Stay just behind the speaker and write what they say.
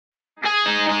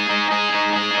Hey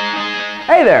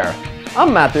there, I'm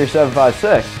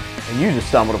Matt3756, and you just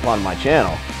stumbled upon my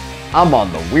channel. I'm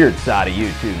on the weird side of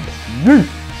YouTube. Yeet.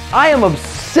 I am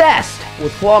obsessed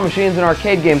with claw machines and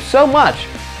arcade games so much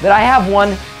that I have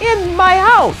one in my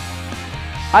house.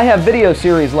 I have video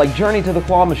series like Journey to the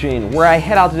Claw Machine, where I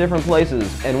head out to different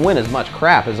places and win as much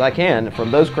crap as I can from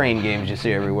those crane games you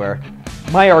see everywhere.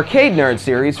 My Arcade Nerd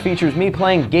series features me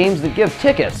playing games that give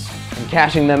tickets and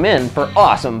cashing them in for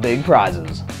awesome big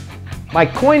prizes. My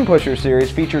Coin Pusher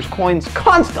series features coins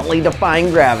constantly defying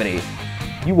gravity.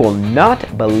 You will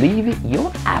not believe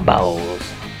your eyeballs.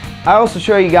 I also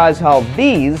show you guys how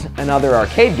these and other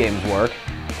arcade games work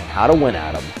and how to win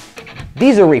at them.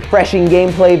 These are refreshing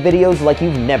gameplay videos like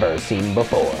you've never seen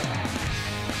before.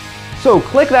 So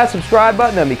click that subscribe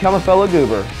button and become a fellow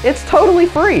goober. It's totally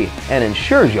free and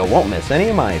ensures you won't miss any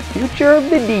of my future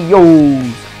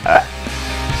videos.